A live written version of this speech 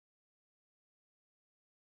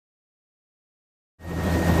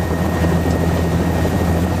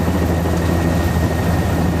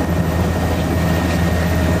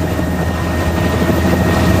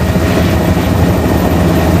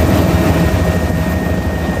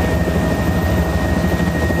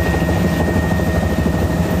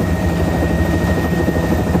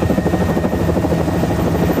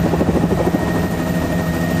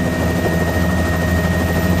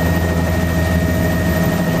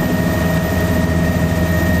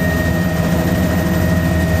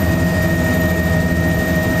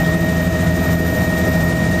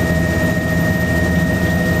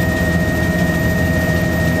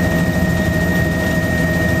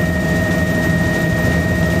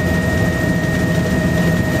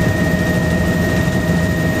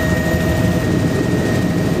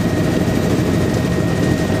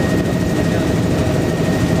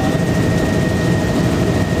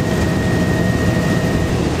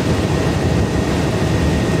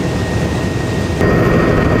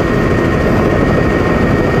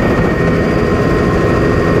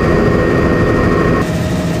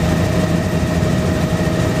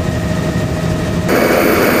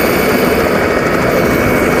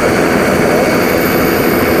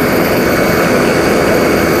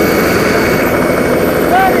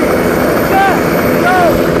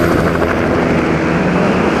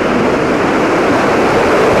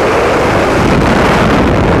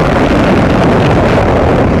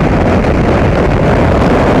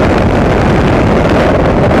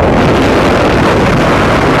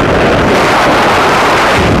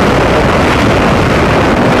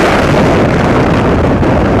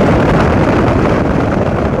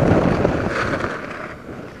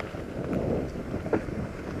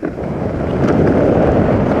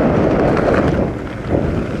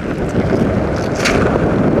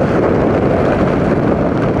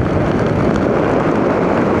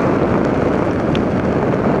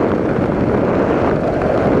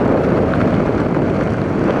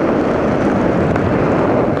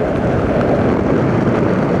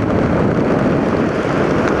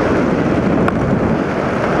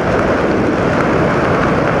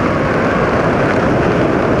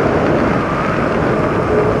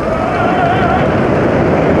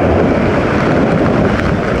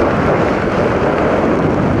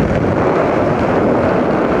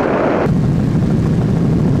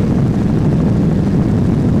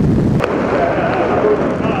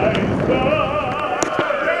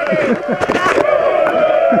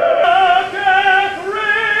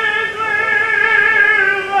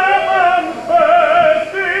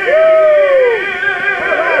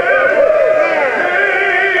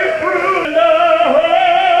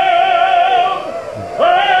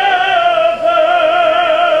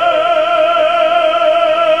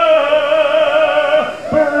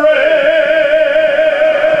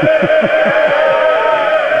When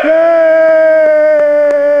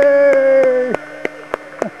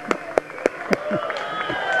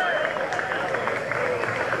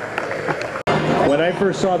I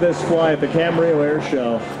first saw this fly at the Camarillo Air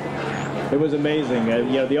Show, it was amazing. You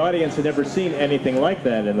know, the audience had never seen anything like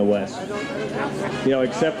that in the West. You know,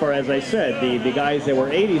 except for, as I said, the guys that were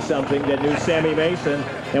 80-something that knew Sammy Mason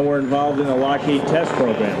and were involved in the Lockheed test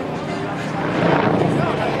program.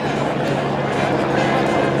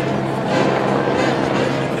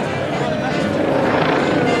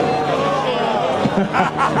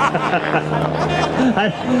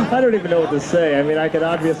 I don't even know what to say. I mean, I could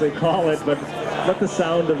obviously call it, but let the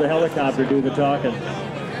sound of the helicopter do the talking.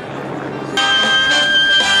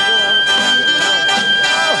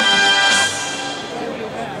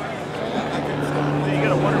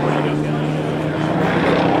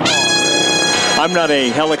 I'm not a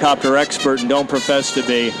helicopter expert and don't profess to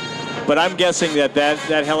be, but I'm guessing that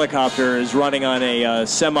that helicopter is running on a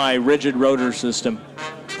semi-rigid rotor system,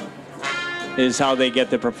 is how they get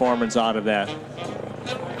the performance out of that.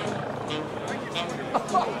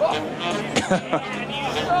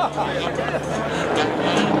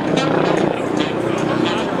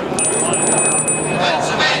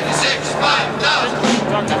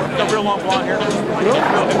 The real long blonde hair.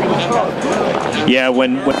 Yeah,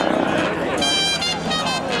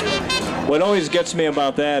 what always gets me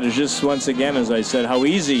about that is just, once again, as I said, how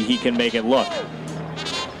easy he can make it look.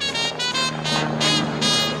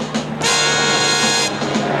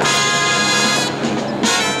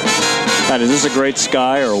 God, is this a great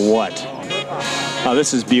sky or what? Oh,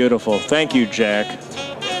 this is beautiful. Thank you, Jack.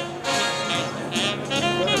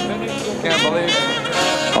 Can't believe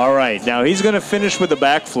it. All right, now he's going to finish with a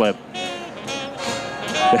backflip.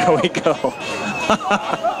 There we go.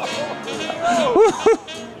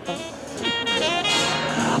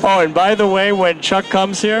 Oh, and by the way, when Chuck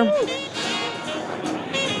comes here,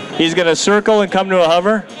 he's going to circle and come to a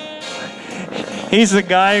hover. He's the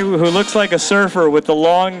guy who looks like a surfer with the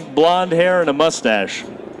long blonde hair and a mustache.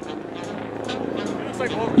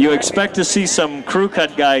 You expect to see some crew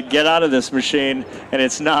cut guy get out of this machine, and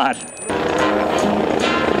it's not.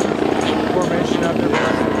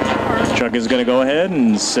 Chuck is going to go ahead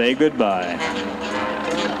and say goodbye.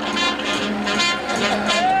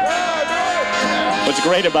 What's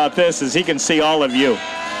great about this is he can see all of you.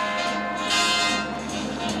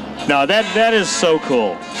 No, that is so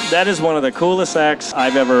cool. That is one of the coolest acts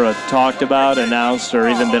I've ever talked about, announced, or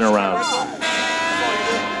even been around.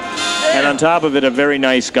 And on top of it, a very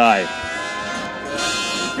nice guy.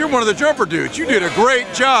 You're one of the jumper dudes. You did a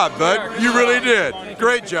great job, bud. You really did.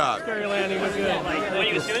 Great job.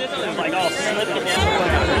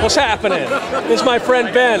 What's happening? This is my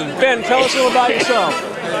friend Ben. Ben, tell us a little about yourself.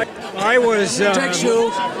 I was a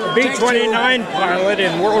B-29 pilot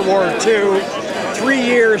in World War II. 3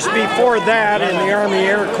 years before that in the Army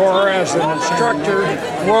Air Corps as an instructor.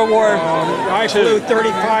 World War I flew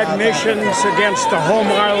 35 missions against the home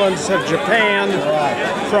islands of Japan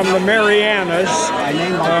from the Marianas.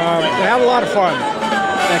 Had a lot of fun.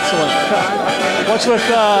 Excellent. What's with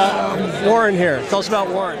Warren here? Tell us about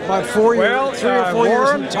Warren. About 4 years, well, 3 or 4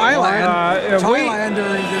 Warren, years in Thailand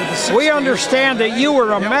during the 60s. We understand that you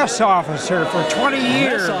were a mess officer for 20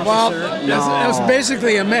 years. Well, it was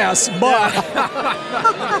basically a mess, but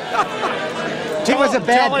he was a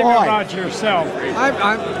bad boy. Tell him about yourself.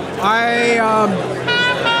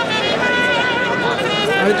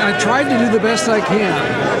 I tried to do the best I can.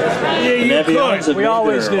 You could. We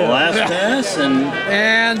always do. Last pass,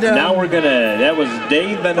 and now we're gonna. That was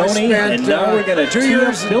Dave Benoni, and now we're gonna 2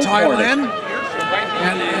 years in Thailand.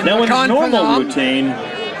 Now in his normal routine,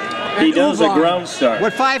 he does a ground start.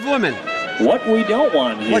 With 5 women. What we don't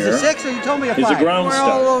want here was it 6 or you told me a 5? is a ground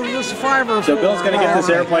start. Well, it was 5 or 4. So Bill's gonna get this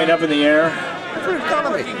airplane up in the air.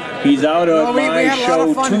 He's out of my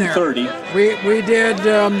show 2:30. We did.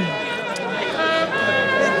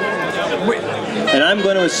 And I'm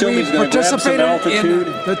going to assume he's going to grab some altitude.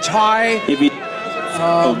 In the Thai. If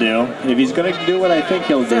he'll do. If he's going to do what I think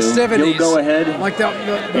he'll do, he'll go ahead like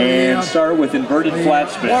and start with inverted flat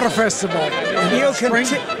spin. Water festival.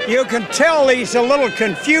 You can tell he's a little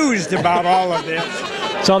confused about all of this.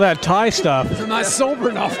 It's all that Thai stuff. I'm not sober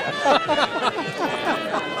enough.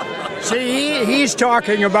 See, he's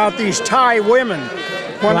talking about these Thai women.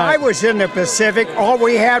 When I was in the Pacific, all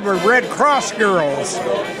we had were Red Cross girls.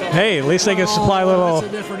 Hey, at least they can supply a little.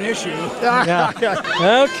 That's a different issue. Yeah.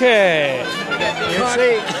 Okay. You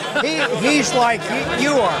see, he's like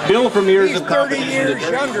you are. Bill from Years He's of 30 years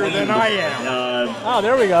younger than I am. Oh,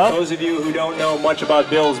 there we go. Those of you who don't know much about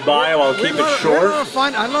Bill's bio, I'll keep it short.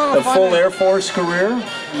 I A full Air Force career,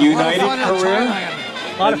 United career,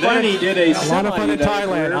 lot of And then fun. he did a lot of fun in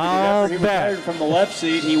Thailand. I'll He bet. retired from the left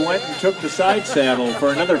seat. He went and took the side saddle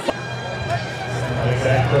for another.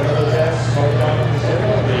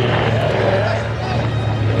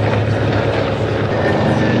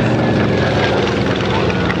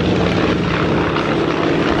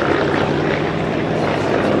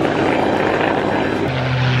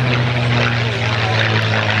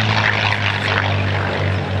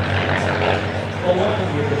 Well, one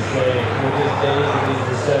thing you could say with these days and these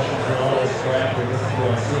recessions and all this crap we're just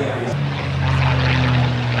going to see in these.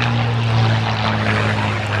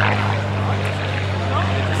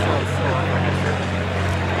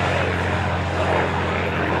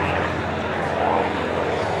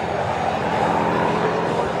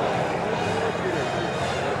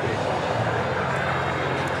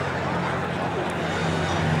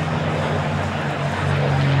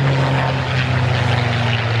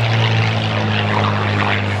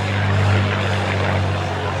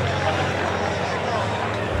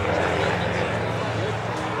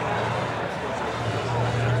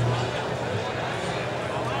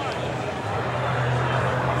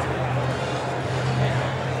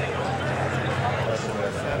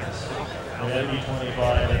 That'd be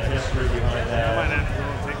 25 and history behind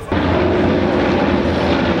that.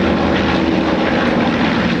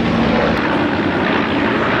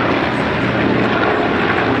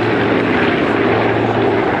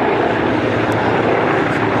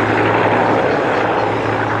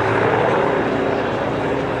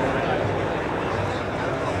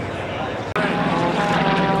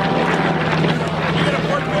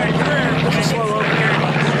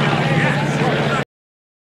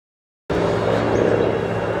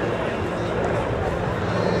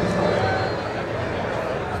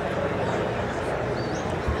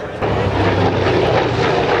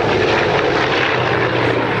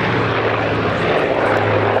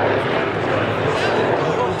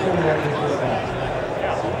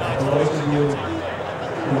 For those of you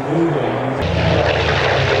who knew him,